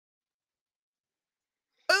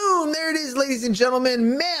Boom, there it is, ladies and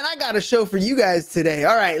gentlemen. Man, I got a show for you guys today.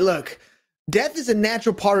 All right, look, death is a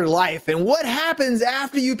natural part of life. And what happens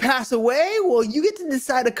after you pass away? Well, you get to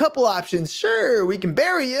decide a couple options. Sure, we can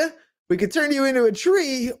bury you, we could turn you into a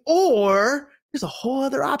tree, or there's a whole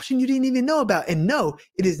other option you didn't even know about. And no,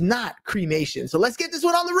 it is not cremation. So let's get this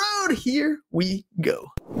one on the road. Here we go.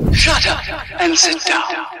 Shut up and sit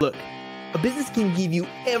down. Look, a business can give you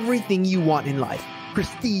everything you want in life.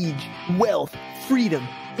 Prestige, wealth, freedom.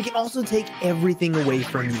 It can also take everything away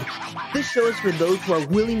from you. This show is for those who are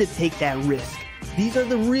willing to take that risk. These are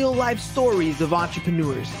the real life stories of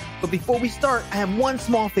entrepreneurs. But before we start, I have one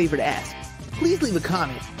small favor to ask. Please leave a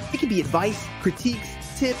comment. It can be advice, critiques,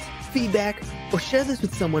 tips, feedback, or share this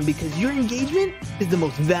with someone because your engagement is the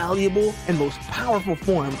most valuable and most powerful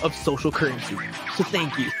form of social currency. So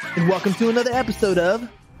thank you, and welcome to another episode of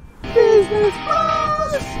Business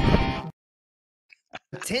Bros.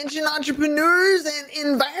 Attention entrepreneurs and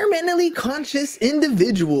environmentally conscious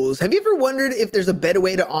individuals. Have you ever wondered if there's a better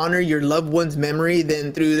way to honor your loved one's memory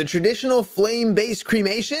than through the traditional flame-based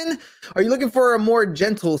cremation? Are you looking for a more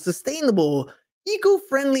gentle, sustainable,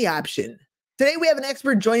 eco-friendly option? Today we have an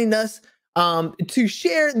expert joining us to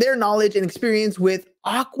share their knowledge and experience with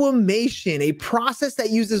Aquamation, a process that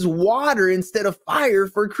uses water instead of fire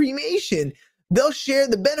for cremation. They'll share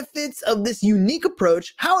the benefits of this unique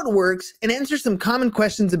approach, how it works, and answer some common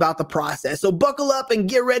questions about the process. So buckle up and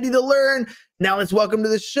get ready to learn. Now let's welcome to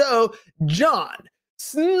the show, John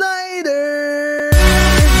Snyder.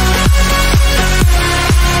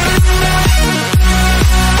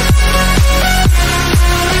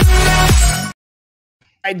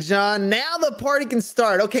 All right, John, now the party can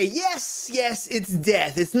start. Okay, yes, it's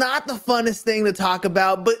death. It's not the funnest thing to talk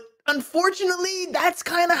about, but unfortunately, that's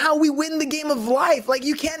kind of how we win the game of life. Like,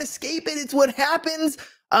 you can't escape it. It's what happens.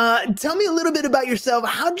 Tell me a little bit about yourself.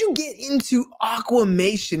 How'd you get into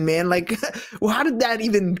Aquamation, man? Like, well, how did that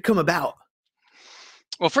even come about?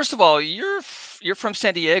 Well, first of all, you're from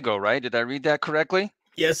San Diego, right? Did I read that correctly?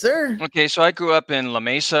 Yes, sir. Okay, so I grew up in La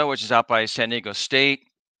Mesa, which is out by San Diego State.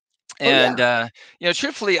 And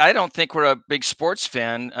truthfully, I don't think we're a big sports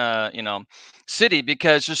fan, city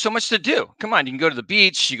because there's so much to do. Come on, you can go to the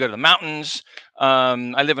beach, you go to the mountains.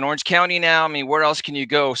 I live in Orange County now. I mean, where else can you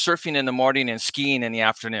go? Surfing in the morning and skiing in the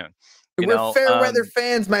afternoon. We're fair weather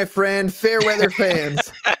fans, my friend. Fair weather fans.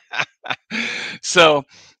 So,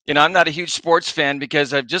 I'm not a huge sports fan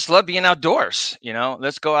because I just love being outdoors.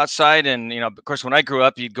 Let's go outside and, of course, when I grew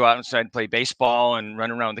up, you'd go outside and play baseball and run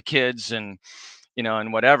around with the kids and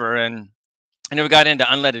whatever. And I never got into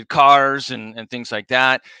unleaded cars and things like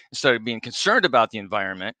that and started being concerned about the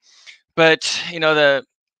environment. But, in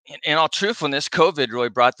all truthfulness, COVID really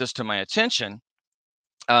brought this to my attention.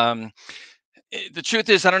 The truth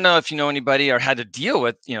is, I don't know if you know anybody or had to deal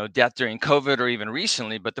with, death during COVID or even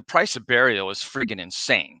recently, but the price of burial is friggin'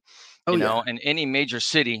 insane, in any major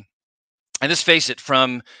city. And let's face it,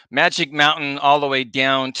 from Magic Mountain all the way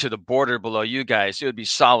down to the border below you guys, it would be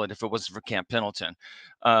solid if it wasn't for Camp Pendleton.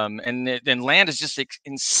 And land is just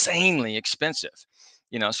insanely expensive.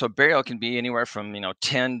 So burial can be anywhere from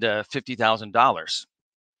 $10,000 to $50,000.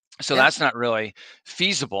 So that's not really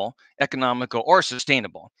feasible, economical, or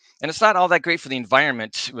sustainable. And it's not all that great for the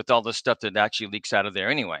environment with all the stuff that actually leaks out of there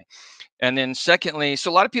anyway. And then secondly, so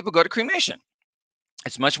a lot of people go to cremation.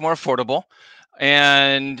 It's much more affordable.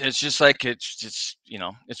 And it's just like, it's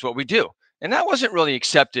what we do. And that wasn't really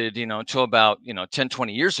accepted, until about, 10,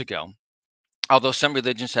 20 years ago. Although some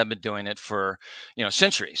religions have been doing it for,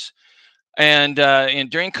 centuries. And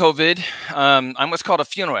during COVID, I'm what's called a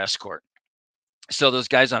funeral escort. So those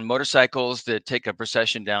guys on motorcycles that take a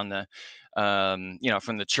procession down the,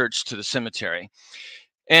 from the church to the cemetery.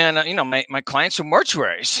 And, my clients are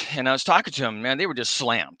mortuaries. And I was talking to them, man, they were just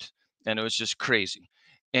slammed. And it was just crazy.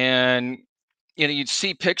 And you'd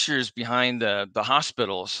see pictures behind the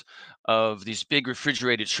hospitals of these big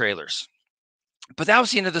refrigerated trailers. But that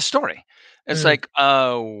was the end of the story. It's like,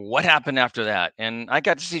 what happened after that? And I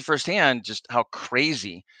got to see firsthand just how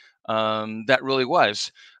crazy that really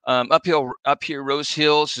was. Up here, Rose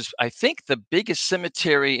Hills is, I think, the biggest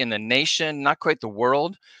cemetery in the nation, not quite the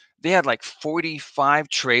world. They had like 45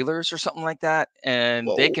 trailers or something like that. And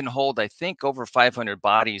They can hold, I think, over 500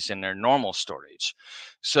 bodies in their normal storage.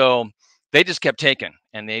 So they just kept taking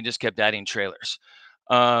and they just kept adding trailers.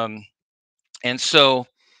 And so,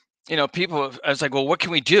 people, I was like, well, what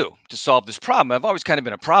can we do to solve this problem? I've always kind of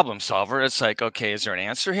been a problem solver. It's like, okay, is there an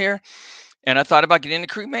answer here? And I thought about getting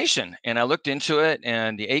into cremation and I looked into it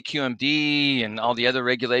and the AQMD and all the other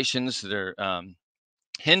regulations that are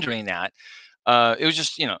hindering that. It was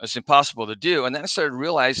just, it's impossible to do. And then I started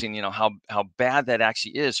realizing, how bad that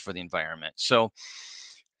actually is for the environment. So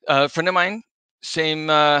A friend of mine, same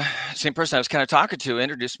person I was kind of talking to,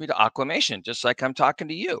 introduced me to Aquamation, just like I'm talking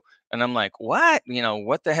to you. And I'm like, what?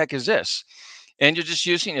 What the heck is this? And you're just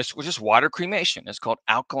using this, just water cremation. It's called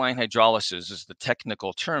alkaline hydrolysis, is the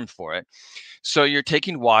technical term for it. So you're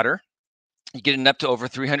taking water, you get it up to over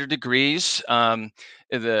 300 degrees.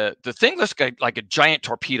 The thing looks like a giant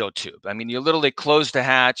torpedo tube. I mean, you literally close the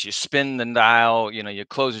hatch, you spin the dial, you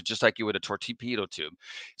close it just like you would a torpedo tube.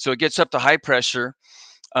 So it gets up to high pressure.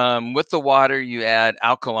 With the water, you add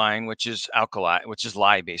alkaline, which is alkali, which is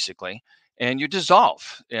lye basically, and you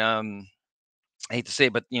dissolve. I hate to say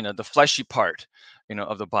it, but the fleshy part,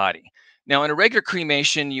 of the body. Now, in a regular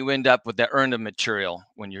cremation, you end up with that urn of material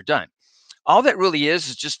when you're done. All that really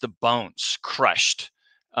is just the bones crushed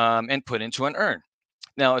and put into an urn.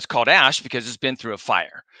 Now, it's called ash because it's been through a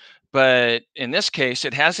fire. But in this case,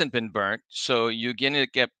 it hasn't been burnt. So you're getting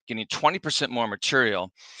 20% more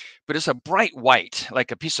material, but it's a bright white,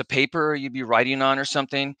 like a piece of paper you'd be writing on or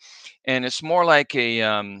something. And it's more like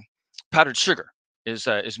a powdered sugar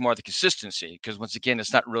is more the consistency, because once again,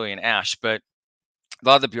 it's not really an ash, but a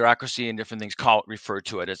lot of the bureaucracy and different things refer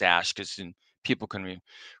to it as ash because people can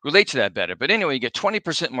relate to that better. But anyway, you get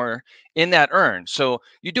 20% more in that urn. So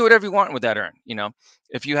you do whatever you want with that urn.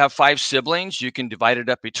 If you have 5 siblings, you can divide it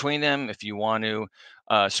up between them. If you want to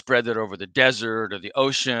spread that over the desert or the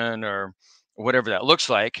ocean or whatever that looks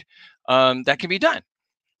like, that can be done.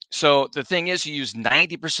 So the thing is, you use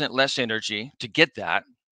 90% less energy to get that,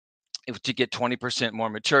 to get 20% more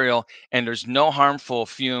material, and there's no harmful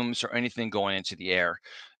fumes or anything going into the air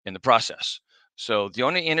in the process. So the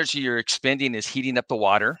only energy you're expending is heating up the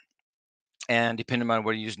water, and depending on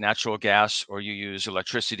whether you use natural gas or you use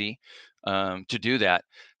electricity to do that,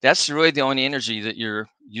 that's really the only energy that you're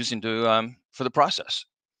using to for the process.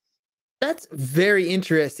 That's very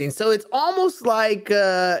interesting. So it's almost like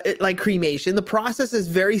like cremation. The process is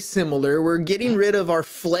very similar. We're getting rid of our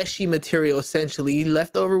fleshy material, essentially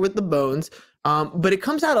left over with the bones. But it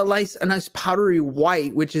comes out a nice powdery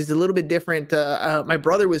white, which is a little bit different. My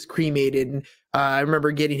brother was cremated, and I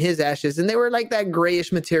remember getting his ashes, and they were like that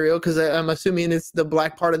grayish material because I'm assuming it's the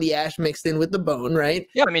black part of the ash mixed in with the bone, right?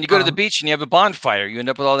 Yeah, I mean, you go to the Um, beach and you have a bonfire, you end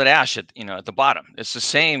up with all that ash at the bottom. It's the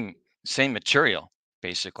same material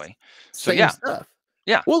basically. So Same yeah, stuff.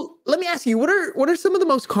 yeah. Well, let me ask you, what are some of the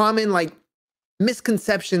most common like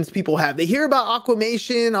misconceptions people have? They hear about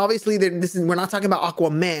aquamation. Obviously, we're not talking about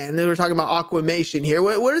Aquaman. We're talking about aquamation here.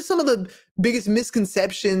 What are some of the biggest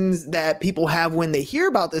misconceptions that people have when they hear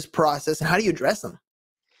about this process, and how do you address them?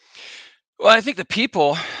 Well, I think the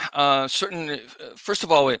people, first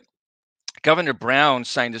of all, Governor Brown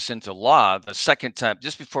signed this into law the second time,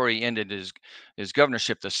 just before he ended his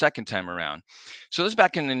governorship the second time around. So this is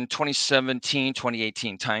back in 2017,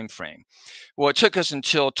 2018 timeframe. Well, it took us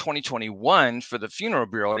until 2021 for the Funeral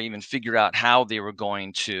Bureau to even figure out how they were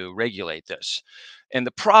going to regulate this. And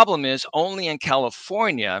the problem is, only in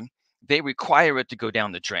California, they require it to go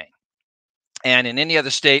down the drain. And in any other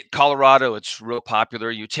state, Colorado, it's real popular.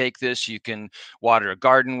 You take this, you can water a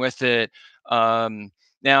garden with it.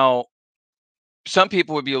 Now, some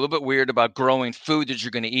people would be a little bit weird about growing food that you're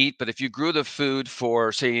going to eat, but if you grew the food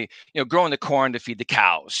for, say, growing the corn to feed the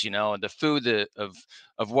cows, the food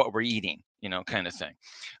of what we're eating, kind of thing.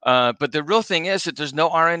 But the real thing is that there's no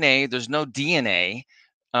RNA, there's no DNA.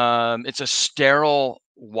 It's a sterile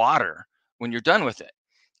water when you're done with it,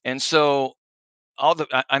 and so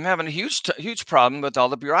I'm having a huge problem with all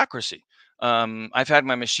the bureaucracy. I've had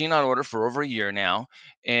my machine on order for over a year now,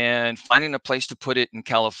 and finding a place to put it in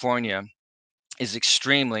California is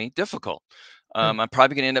extremely difficult. Hmm. I'm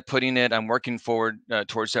probably going to end up putting it. I'm working forward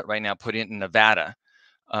towards that right now. Putting it in Nevada,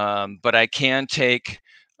 but I can take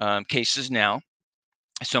cases now.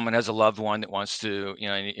 Someone has a loved one that wants to,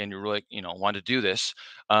 and you really, want to do this.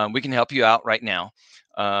 We can help you out right now.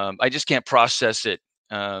 I just can't process it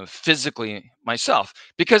physically myself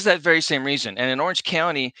because of that very same reason. And in Orange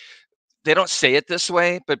County, they don't say it this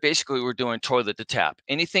way, but basically we're doing toilet to tap.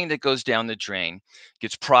 Anything that goes down the drain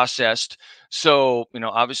gets processed. So,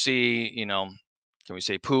 obviously, can we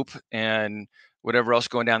say poop and whatever else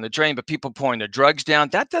going down the drain, but people pouring their drugs down,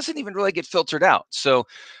 that doesn't even really get filtered out. So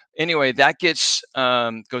anyway, that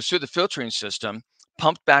goes through the filtering system,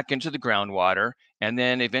 pumped back into the groundwater, and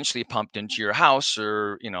then eventually pumped into your house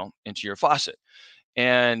or, into your faucet.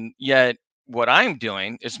 And yet, what I'm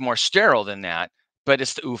doing is more sterile than that, but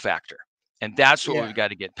it's the ooh factor. And that's what we've Yeah. got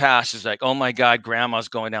to get past is like, oh my God, grandma's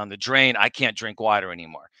going down the drain. I can't drink water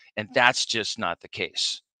anymore. And that's just not the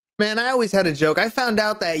case. Man, I always had a joke. I found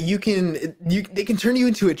out that they can turn you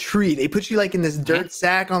into a tree. They put you like in this Mhm. dirt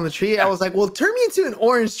sack on the tree. I Yeah. was like, well, turn me into an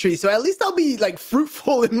orange tree, so at least I'll be like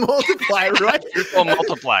fruitful and multiply, right? Fruitful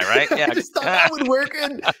multiply, right? I Yeah. just thought that would work,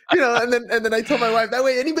 and and then I told my wife that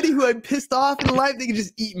way anybody who I'm pissed off in life, they can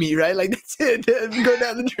just eat me, right? Like that's it, go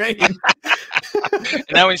down the drain. And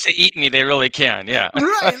now when you say eat me, they really can. Yeah.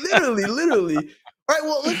 Right, literally, literally. All right,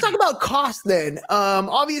 well, let's talk about cost then.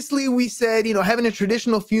 Obviously, we said having a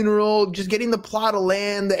traditional funeral, just getting the plot of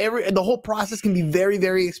land, the whole process can be very,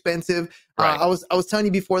 very expensive. Right. I was telling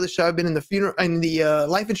you before the show, I've been in the funeral in the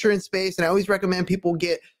life insurance space, and I always recommend people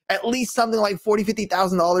get at least something like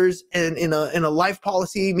 $40,000-$50,000 in a life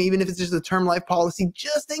policy, even if it's just a term life policy,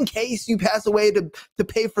 just in case you pass away to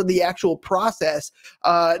pay for the actual process.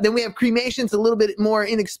 Then we have cremation, it's a little bit more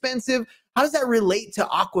inexpensive. How does that relate to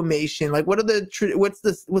Aquamation? Like, what's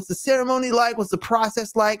the ceremony like? What's the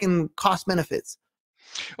process like, and cost benefits?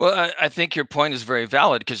 Well, I think your point is very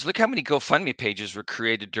valid because look how many GoFundMe pages were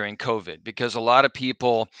created during COVID because a lot of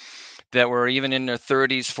people that were even in their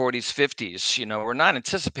 30s, 40s, 50s, were not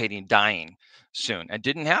anticipating dying soon and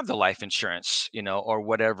didn't have the life insurance, or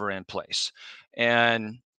whatever in place.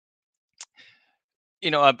 And,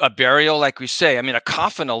 a burial, like we say, I mean, a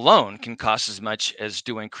coffin alone can cost as much as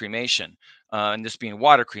doing cremation, and this being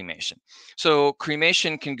water cremation. So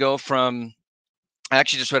cremation can go from I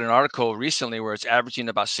actually just read an article recently where it's averaging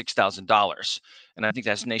about $6,000, and I think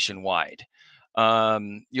that's nationwide.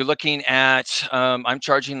 You're looking at I'm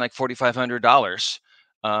charging like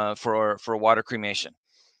 $4,500 for a water cremation,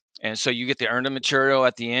 and so you get the urn of material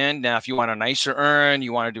at the end. Now, if you want a nicer urn,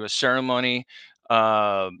 you want to do a ceremony,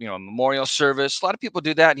 a memorial service. A lot of people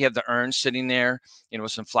do that. You have the urn sitting there,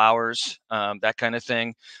 with some flowers, that kind of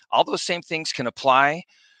thing. All those same things can apply.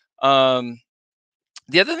 Um,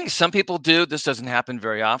 the other thing some people do, this doesn't happen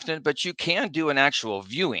very often, but you can do an actual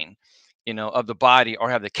viewing, of the body or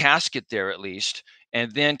have the casket there at least,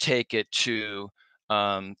 and then take it to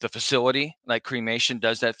the facility. Like cremation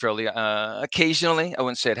does that fairly occasionally. I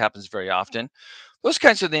wouldn't say it happens very often. Those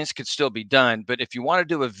kinds of things could still be done, but if you want to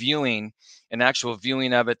do a viewing, an actual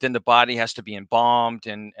viewing of it, then the body has to be embalmed,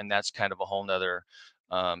 and that's kind of a whole nother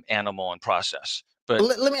animal and process. But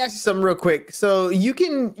Let me ask you something real quick. So you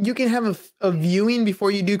can have a viewing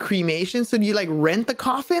before you do cremation. So do you like rent the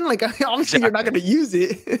coffin? Like obviously you're not exactly. going to use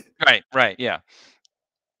it. Right, yeah.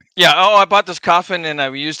 Yeah. Oh, I bought this coffin and I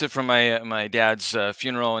used it for my dad's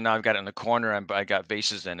funeral, and now I've got it in the corner. I got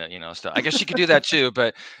vases in it, So I guess you could do that too,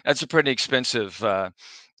 but that's a pretty expensive,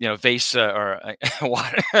 vase or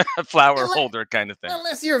water flower Unless, holder kind of thing.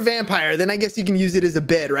 unless you're a vampire, then I guess you can use it as a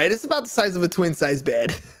bed, right? It's about the size of a twin size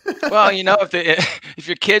bed. Well, if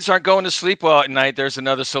your kids aren't going to sleep well at night, there's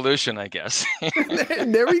another solution, I guess.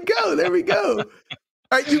 There we go. There we go.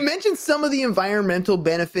 All right, you mentioned some of the environmental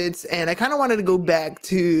benefits, and I kind of wanted to go back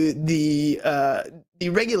to the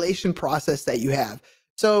regulation process that you have.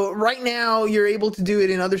 So right now, you're able to do it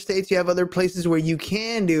in other states. You have other places where you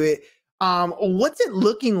can do it. What's it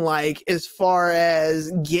looking like as far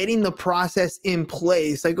as getting the process in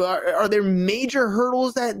place? Like, are there major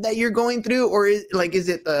hurdles that you're going through, or is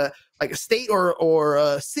it like a state or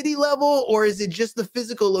a city level, or is it just the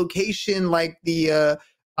physical location, like the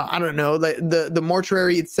I don't know, the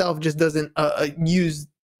mortuary itself just doesn't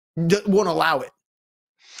won't allow it.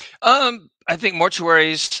 I think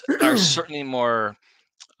mortuaries are certainly more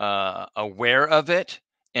aware of it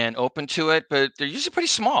and open to it, but they're usually pretty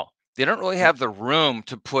small. They don't really have the room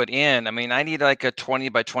to put in. I mean, I need like a 20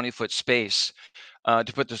 by 20-foot space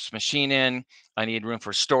to put this machine in. I need room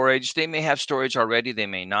for storage. They may have storage already, they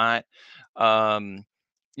may not. Um,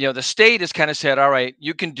 the state has kind of said, all right,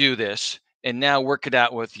 you can do this, and now work it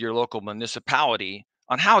out with your local municipality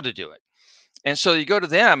on how to do it. And so you go to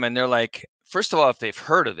them, and they're like, first of all, if they've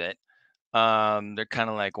heard of it, they're kind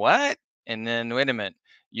of like, what? And then, wait a minute,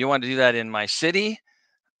 you want to do that in my city?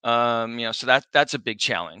 So that's a big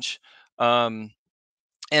challenge. Um,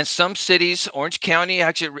 and some cities, Orange County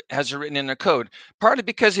actually has it written in their code, partly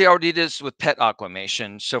because they already did this with pet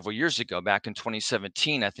aquamation several years ago, back in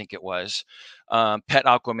 2017, I think it was. Pet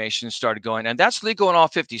aquamation started going, and that's legal in all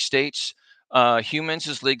 50 states. Humans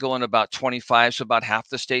is legal in about 25, so about half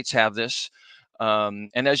the states have this. And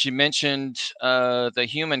as you mentioned, the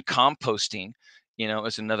human composting,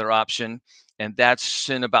 is another option, and that's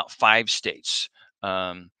in about 5 states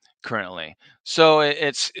currently. So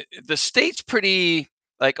the state's pretty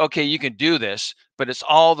like, okay, you can do this, but it's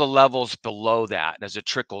all the levels below that as it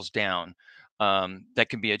trickles down that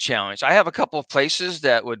can be a challenge. I have a couple of places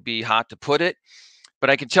that would be hot to put it,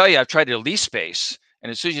 but I can tell you, I've tried to lease space,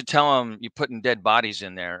 and as soon as you tell them you're putting dead bodies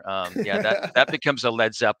in there, yeah, that becomes a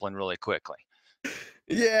Led Zeppelin really quickly.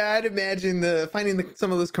 Yeah, I'd imagine the finding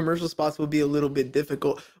some of those commercial spots will be a little bit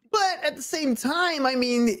difficult. But at the same time, I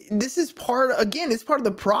mean, this is part again, it's part of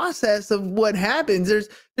the process of what happens. There's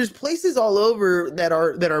places all over that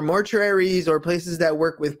are mortuaries or places that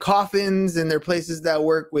work with coffins, and there are places that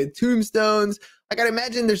work with tombstones. Like I'd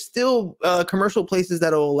imagine there's still commercial places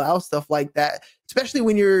that'll allow stuff like that, especially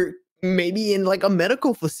when you're maybe in like a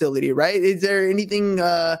medical facility, right? Is there anything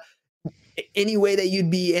any way that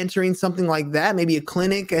you'd be entering something like that? Maybe a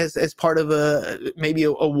clinic as part of a maybe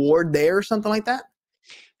a ward there or something like that?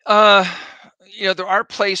 Uh, there are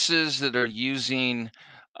places that are using,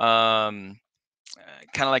 um,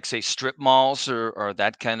 kind of like say strip malls or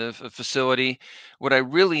that kind of a facility. What I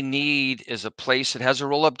really need is a place that has a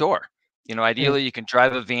roll-up door. Ideally Mm. you can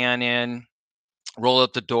drive a van in, roll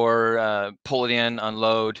up the door, pull it in,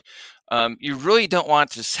 unload. You really don't want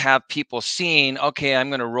to have people seeing, okay, I'm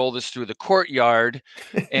going to roll this through the courtyard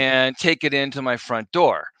and take it into my front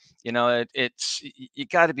door. You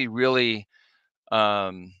got to be really,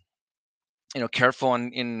 um, careful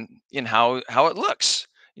in how it looks.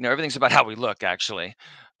 Everything's about how we look, actually.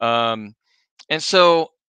 Um, and so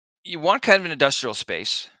you want kind of an industrial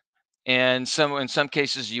space, and in some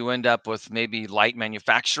cases you end up with maybe light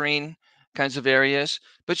manufacturing kinds of areas,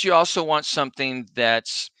 but you also want something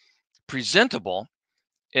that's presentable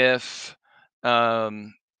if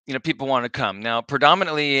people want to come. Now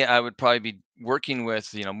predominantly I would probably be working with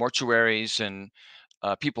mortuaries and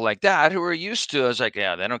people like that who are used to. I was like,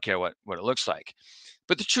 yeah, they don't care what it looks like.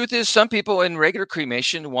 But the truth is, some people in regular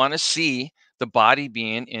cremation want to see the body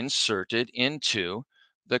being inserted into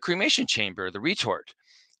the cremation chamber, the retort,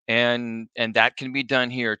 and that can be done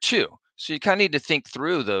here too. So you kind of need to think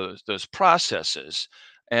through those processes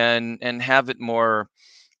and have it more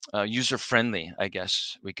user friendly, I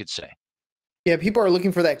guess we could say. Yeah, people are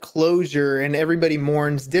looking for that closure, and everybody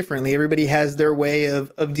mourns differently. Everybody has their way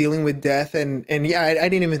of dealing with death, and yeah, I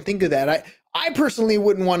didn't even think of that. I personally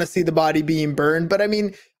wouldn't want to see the body being burned, but I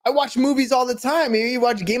mean, I watch movies all the time. You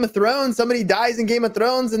watch Game of Thrones, somebody dies in Game of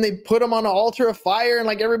Thrones, and they put them on an altar of fire, and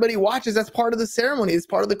like everybody watches. That's part of the ceremony. It's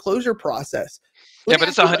part of the closure process. Let Yeah, me but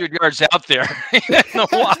it's ask you about. 100 yards out there in the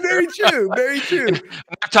That's water. very true. Very true.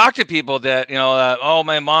 I've talked to people that, oh,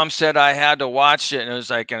 my mom said I had to watch it, and it was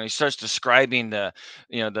like, and he starts describing the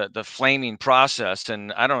flaming process,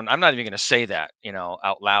 and I'm not even going to say that,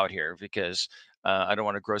 out loud here because I don't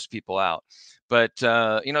want to gross people out. But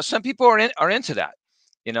some people are into that,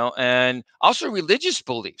 and also religious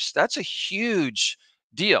beliefs. That's a huge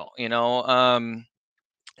deal,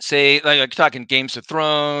 say like talking Games of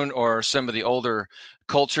Thrones or some of the older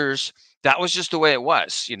cultures. That was just the way it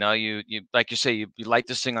was. You like you say, you light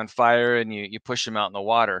this thing on fire and you push them out in the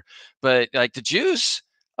water. But like the Jews,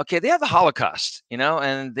 okay, they have the Holocaust,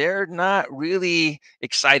 and they're not really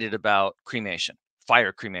excited about cremation,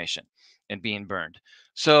 fire cremation, and being burned.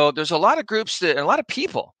 So there's a lot of groups a lot of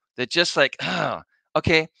people that just like, oh,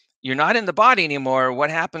 okay, you're not in the body anymore. What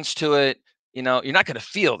happens to it? You're not going to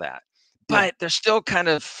feel that, Yeah. but they're still kind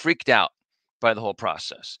of freaked out by the whole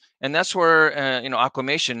process. And that's where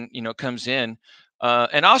Aquamation comes in.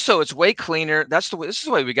 And also it's way cleaner. This is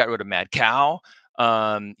the way we got rid of mad cow,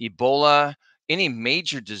 Ebola, any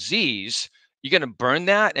major disease. You're going to burn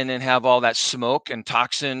that and then have all that smoke and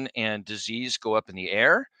toxin and disease go up in the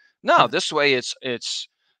air. No, Yeah. this way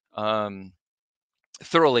um,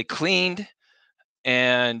 thoroughly cleaned,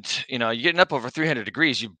 and you're getting up over 300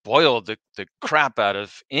 degrees. You boiled the crap out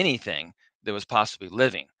of anything that was possibly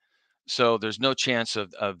living, so there's no chance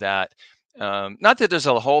of that. Not that there's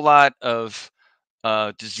a whole lot of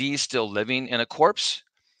disease still living in a corpse,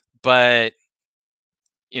 but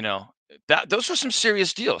you know that those were some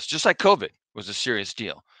serious deals, just like COVID was a serious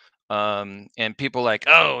deal. And people like,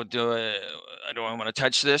 oh, do I want to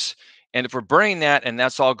touch this? And if we're burning that and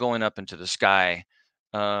that's all going up into the sky,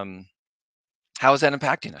 um, how is that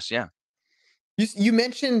impacting us? Yeah. You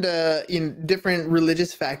mentioned in different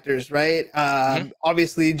religious factors, right? Mhm.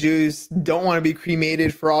 Obviously, Jews don't want to be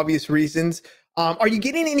cremated for obvious reasons. Are you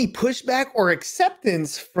getting any pushback or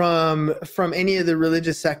acceptance from any of the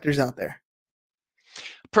religious sectors out there?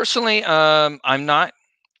 Personally, I'm not.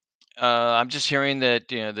 I'm just hearing that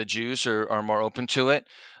the Jews are more open to it,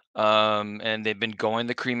 and they've been going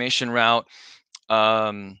the cremation route.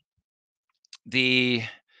 Um, the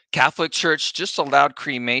Catholic Church just allowed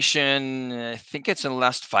cremation. I think it's in the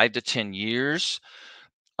last 5 to 10 years.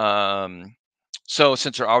 Um, so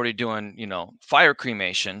since they're already doing, fire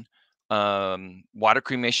cremation, water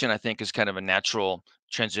cremation, I think is kind of a natural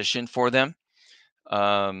transition for them.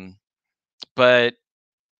 Um, but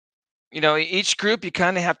each group you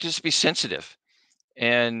kind of have to just be sensitive,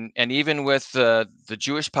 and even with the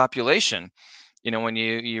Jewish population, when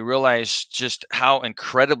you realize just how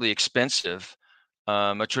incredibly expensive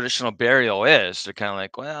a traditional burial is, they're kind of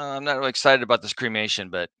like, well, I'm not really excited about this cremation,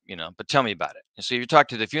 but tell me about it. And so you talk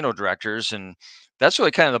to the funeral directors, and that's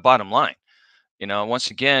really kind of the bottom line. Once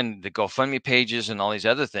again, the GoFundMe pages and all these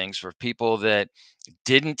other things for people that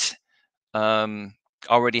didn't um,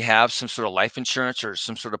 already have some sort of life insurance or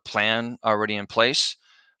some sort of plan already in place.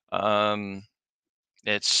 Um,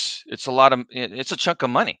 it's it's a chunk of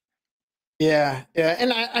money. Yeah, yeah,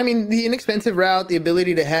 and I mean the inexpensive route, the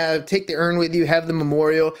ability to take the urn with you, have the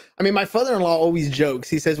memorial. I mean, my father-in-law always jokes.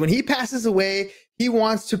 He says when he passes away, he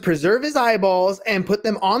wants to preserve his eyeballs and put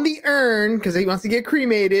them on the urn because he wants to get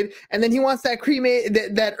cremated, and then he wants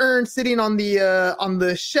that urn sitting on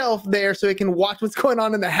the shelf there so he can watch what's going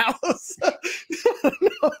on in the house.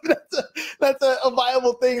 No, that's a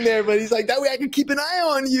viable thing there, but he's like that way I can keep an eye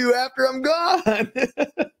on you after I'm gone.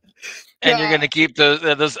 And you're going to keep those.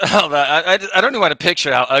 I don't even want to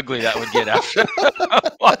picture how ugly that would get after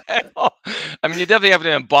a while. I mean, you definitely have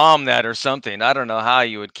to embalm that or something. I don't know how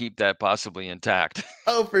you would keep that possibly intact.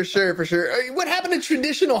 Oh, for sure, for sure. What happened to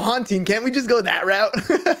traditional hunting? Can't we just go that route?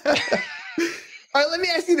 All right, let me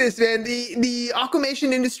ask you this, man. The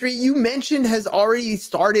aquamation industry you mentioned has already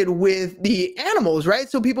started with the animals, right?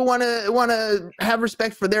 So people want to have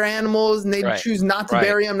respect for their animals, and they Right. choose not to Right.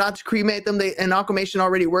 bury them, not to cremate them. And aquamation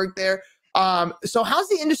already worked there. So how's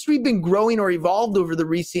the industry been growing or evolved over the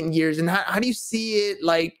recent years, and how do you see it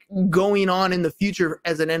like going on in the future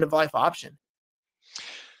as an end of life option?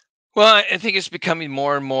 Well, I think it's becoming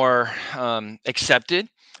more and more accepted.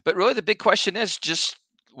 But really, the big question is just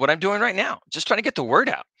what I'm doing right now, just trying to get the word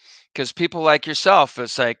out. Because people like yourself,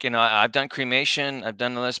 it's like, I've done cremation, I've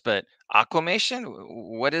done this, but aquamation,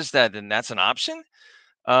 what is that? And that's an option?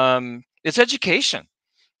 It's education.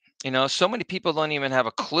 So many people don't even have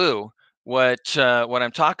a clue what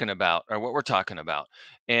I'm talking about or what we're talking about.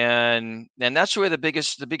 And that's really the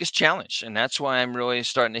biggest challenge. And that's why I'm really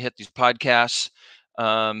starting to hit these podcasts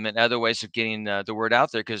and other ways of getting the word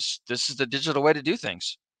out there, because this is the digital way to do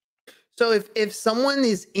things. So if someone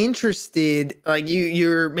is interested, like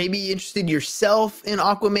you're maybe interested yourself in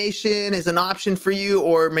aquamation as an option for you,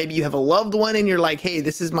 or maybe you have a loved one and you're like, hey,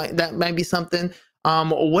 that might be something.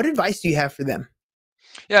 What advice do you have for them?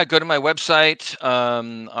 Yeah, go to my website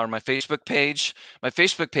or my Facebook page. My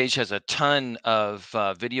Facebook page has a ton of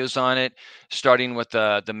videos on it, starting with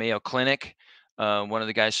the Mayo Clinic. One of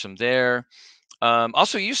the guys from there.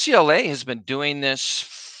 Also, UCLA has been doing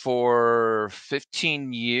this for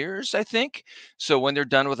 15 years, I think. So when they're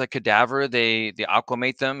done with a cadaver, they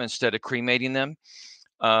aquamate them instead of cremating them.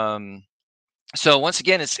 Um, so once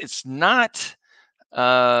again, it's not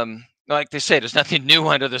like they say, there's nothing new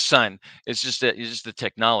under the sun. It's just the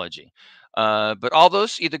technology. But all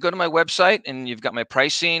those, either go to my website and you've got my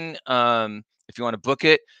pricing. If you want to book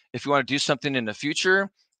it, if you want to do something in the future,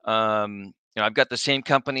 I've got the same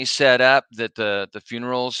company set up that the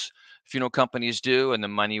funeral companies do, and the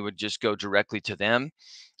money would just go directly to them,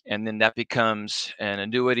 and then that becomes an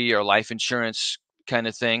annuity or life insurance kind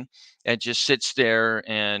of thing. It just sits there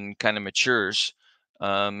and kind of matures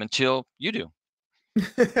until you do.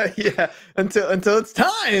 Yeah, until it's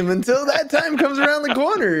time, until that time comes around the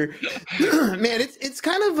corner. Man, it's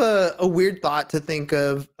kind of a weird thought to think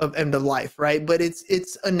of end of life, right? But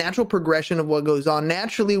it's a natural progression of what goes on.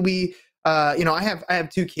 Naturally, I have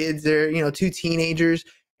two kids, they're two teenagers,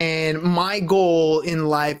 and my goal in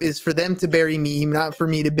life is for them to bury me, not for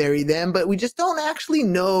me to bury them. But we just don't actually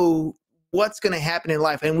know what's going to happen in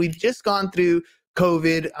life, and we've just gone through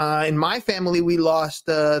COVID. In my family, we lost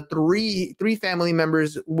three family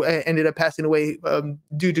members ended up passing away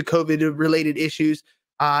due to COVID related issues.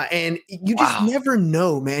 And you just Wow. never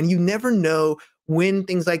know, man. You never know when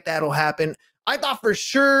things like that will happen. I thought for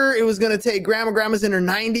sure it was going to take grandma's in her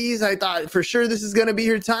 90s. I thought for sure this is going to be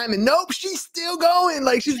her time. And nope, she's still going.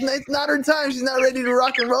 Like it's not her time. She's not ready to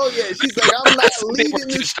rock and roll yet. She's like, I'm not They were leaving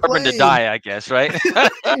too this stubborn to plane. die, I guess, right?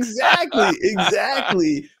 Exactly.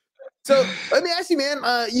 Exactly. So let me ask you, man.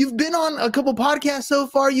 You've been on a couple podcasts so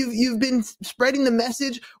far. You've been spreading the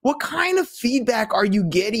message. What kind of feedback are you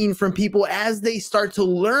getting from people as they start to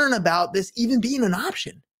learn about this even being an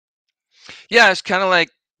option? Yeah, it's kind of like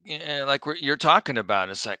what you're talking about.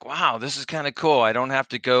 It's like, wow, this is kind of cool. I don't have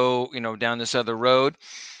to go, down this other road.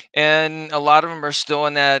 And a lot of them are still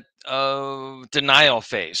in that denial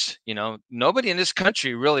phase. Nobody in this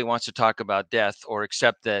country really wants to talk about death or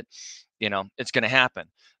accept that, it's going to happen.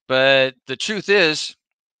 But the truth is,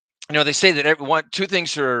 they say that two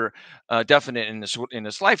things are definite in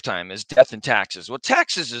this lifetime is death and taxes. Well,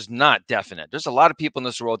 taxes is not definite. There's a lot of people in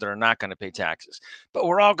this world that are not going to pay taxes, but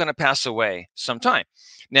we're all going to pass away sometime.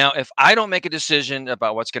 Now, if I don't make a decision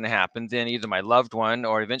about what's going to happen, then either my loved one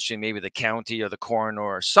or eventually maybe the county or the coroner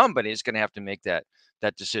or somebody is going to have to make that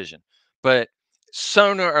decision. But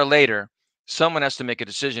sooner or later, someone has to make a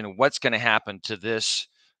decision of what's going to happen to this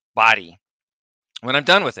body when I'm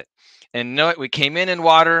done with it. And know it, we came in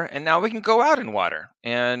water, and now we can go out in water.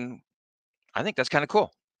 And I think that's kind of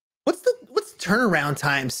cool. What's the turnaround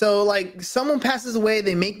time? So like someone passes away,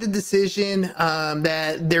 they make the decision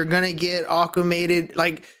that they're gonna get aquamated.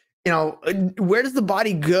 Like, where does the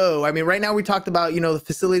body go? I mean, right now we talked about the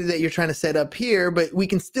facility that you're trying to set up here, but we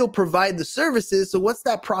can still provide the services. So what's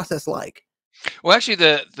that process like? Well, actually,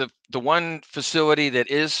 the one facility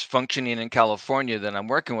that is functioning in California that I'm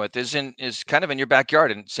working with is kind of in your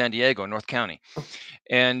backyard in San Diego, North County.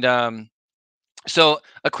 And so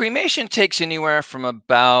a cremation takes anywhere from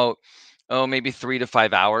about maybe 3 to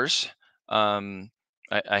 5 hours. I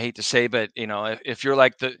hate to say, but if you're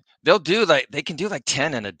like they can do like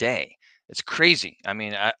 10 in a day. It's crazy. I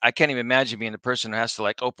mean, I can't even imagine being the person who has to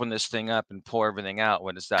like open this thing up and pour everything out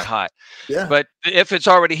when it's that hot. Yeah. But if it's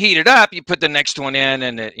already heated up, you put the next one in,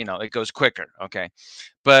 and it goes quicker. Okay,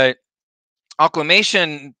 but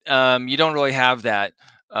Aquamation, you don't really have that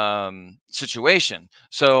situation.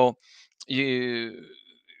 So you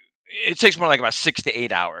it takes more like about 6 to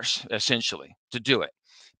 8 hours essentially to do it,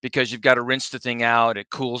 because you've got to rinse the thing out. It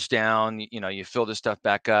cools down. You fill this stuff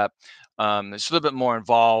back up. It's a little bit more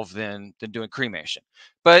involved than doing cremation.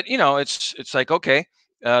 But it's like, okay,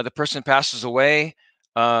 the person passes away.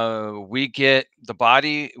 We get the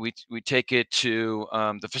body. We take it to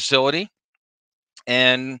the facility,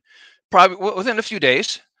 and probably within a few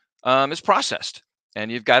days, it's processed,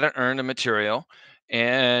 and you've got to earn the material.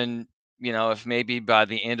 And if maybe by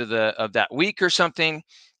the end of that week or something,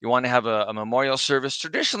 you want to have a memorial service.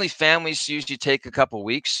 Traditionally, families usually take a couple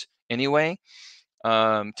weeks anyway,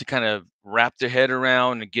 to kind of wrap their head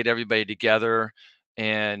around and get everybody together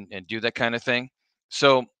and do that kind of thing.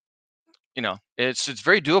 So it's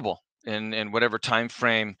very doable in whatever time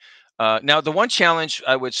frame. Now, the one challenge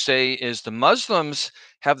I would say is the Muslims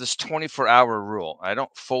have this 24-hour rule. I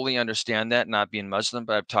don't fully understand that, not being Muslim,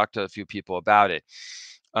 but I've talked to a few people about it.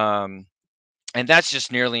 And that's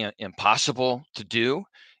just nearly impossible to do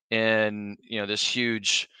in this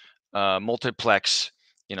huge multiplex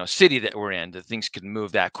city that we're in. That things can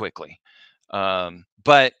move that quickly.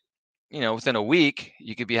 But within a week,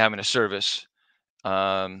 you could be having a service.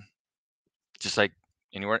 Just like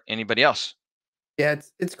anybody else. Yeah,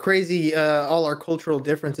 it's crazy, all our cultural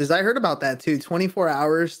differences. I heard about that too. 24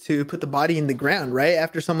 hours to put the body in the ground, right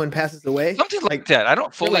after someone passes away. Something like Like that. I don't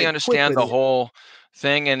they're fully like quick understand with the it. whole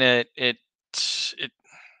thing, and it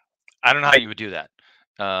I don't know how you would do that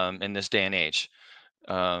in this day and age.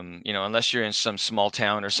 Unless you're in some small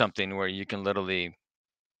town or something where you can literally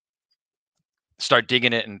start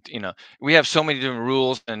digging it, and we have so many different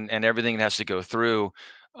rules and everything that has to go through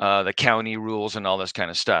the county rules and all this kind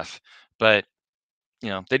of stuff. But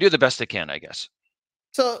they do the best they can, I guess.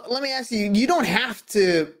 So let me ask you, you don't have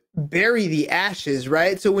to bury the ashes,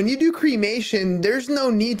 right? So when you do cremation, there's no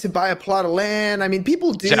need to buy a plot of land. I mean,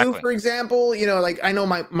 people do, Exactly. for example, like I know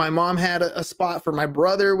my mom had a spot for my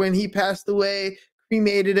brother when he passed away,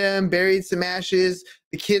 cremated him, buried some ashes.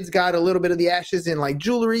 The kids got a little bit of the ashes in like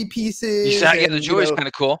jewelry pieces Yeah, the and jewelry is kind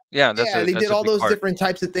of cool. Yeah, yeah, they did that's a all big those part. different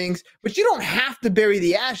types of things, but you don't have to bury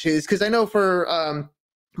the ashes because I know for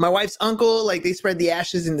my wife's uncle, like they spread the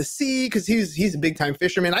ashes in the sea because he's a big time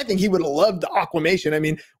fisherman. I think he would have loved the aquamation. I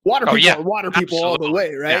mean, water Oh people yeah, are water people all the absolutely.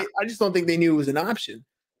 way, Yeah. right? I just don't think they knew it was an option.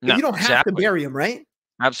 But No, you don't have to exactly. bury them, right?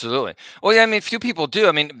 Absolutely. Well, yeah, I mean, few people do.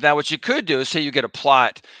 I mean, now what you could do is say you get a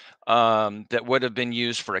plot that would have been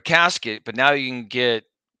used for a casket, but now you can get,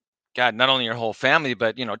 God, not only your whole family,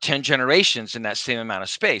 but 10 generations in that same amount of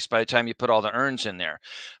space by the time you put all the urns in there.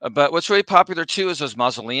 But what's really popular too is those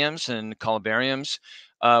mausoleums and columbariums,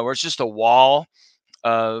 where it's just a wall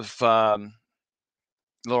of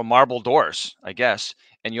little marble doors, I guess,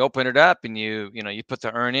 and you open it up and you put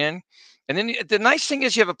the urn in, and then the nice thing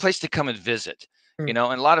is you have a place to come and visit. Mm. And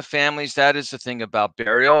a lot of families, that is the thing about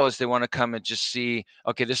burial, is they want to come and just see,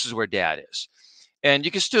 okay, this is where dad is, and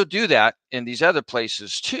you can still do that in these other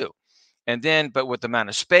places too. And then, but with the amount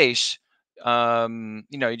of space,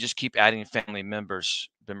 you just keep adding family members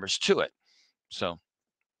to it. So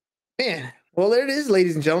Man, well, there it is,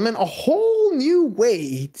 ladies and gentlemen, a whole new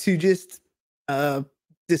way to just uh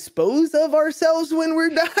dispose of ourselves when we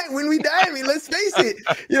die. I mean, let's face it,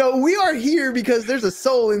 we are here because there's a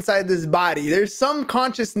soul inside this body. There's some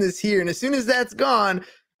consciousness here. And as soon as that's gone,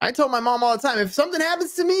 I told my mom all the time, if something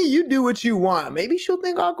happens to me, you do what you want. Maybe she'll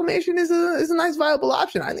think Aquamation is a nice, viable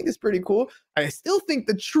option. I think it's pretty cool. I still think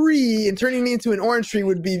the tree and turning me into an orange tree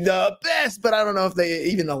would be the best, but I don't know if they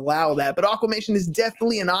even allow that. But Aquamation is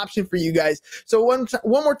definitely an option for you guys. So one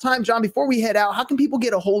more time, John, before we head out, how can people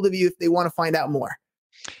get a hold of you if they want to find out more?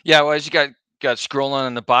 Yeah, well, as you got scrolling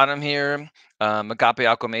on the bottom here,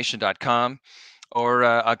 agapeaquamation.com or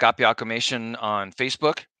Agape Aquamation on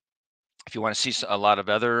Facebook. If you want to see a lot of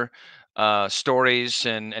other stories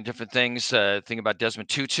and different things, think about Desmond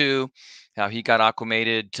Tutu, how he got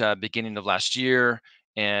aquamated beginning of last year.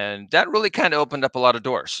 And that really kind of opened up a lot of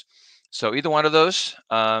doors. So either one of those,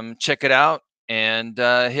 check it out and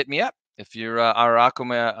hit me up. If you're our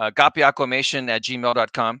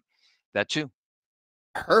agapeaquamation@gmail.com, that too.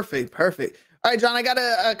 Perfect. All right, John, I got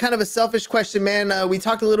a kind of a selfish question, man. We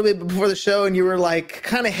talked a little bit before the show and you were like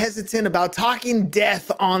kind of hesitant about talking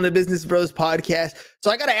death on the Business Bros podcast.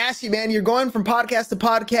 So I got to ask you, man, you're going from podcast to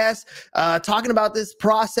podcast, talking about this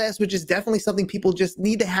process, which is definitely something people just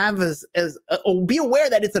need to have be aware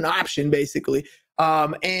that it's an option, basically.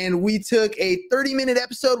 And we took a 30-minute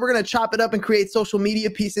episode. We're going to chop it up and create social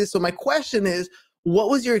media pieces. So my question is,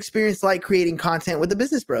 what was your experience like creating content with the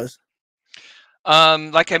Business Bros?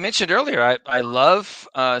 Like I mentioned earlier, I love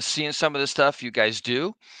seeing some of the stuff you guys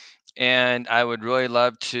do, and I would really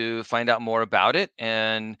love to find out more about it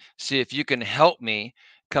and see if you can help me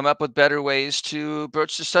come up with better ways to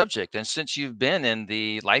broach the subject. And since you've been in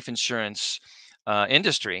the life insurance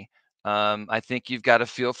industry, I think you've got a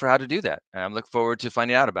feel for how to do that. And I'm looking forward to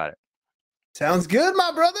finding out about it. Sounds good,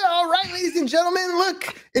 my brother. All right, ladies and gentlemen,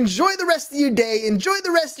 look, enjoy the rest of your day, enjoy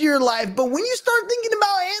the rest of your life. But when you start thinking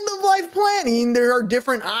about end-of-life planning, there are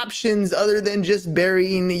different options other than just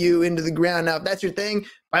burying you into the ground. Now, if that's your thing,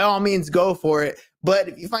 by all means, go for it. But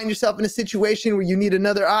if you find yourself in a situation where you need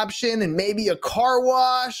another option and maybe a car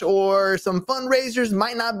wash or some fundraisers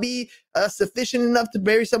might not be sufficient enough to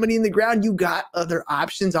bury somebody in the ground, you got other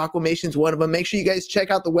options. Aquamation's one of them. Make sure you guys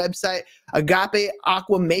check out the website,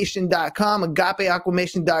 agapeaquamation.com,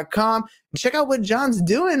 agapeaquamation.com. And check out what John's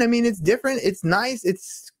doing. I mean, it's different. It's nice.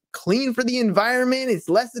 It's clean for the environment. It's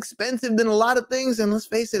less expensive than a lot of things. And let's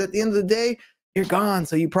face it, at the end of the day, you're gone,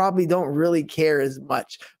 so you probably don't really care as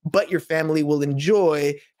much, but your family will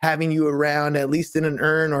enjoy having you around, at least in an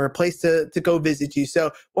urn or a place to go visit you.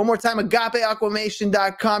 So one more time,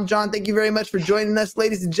 agapeaquamation.com. John, thank you very much for joining us,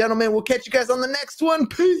 ladies and gentlemen. We'll catch you guys on the next one.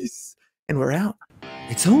 Peace. And we're out.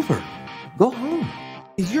 It's over. Go home.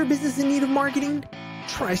 Is your business in need of marketing?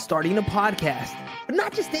 Try starting a podcast, but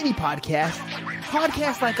not just any podcast.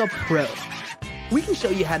 Podcast like a pro. We can show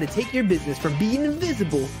you how to take your business from being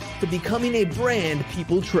invisible to becoming a brand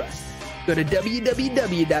people trust. Go to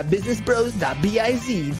www.businessbros.biz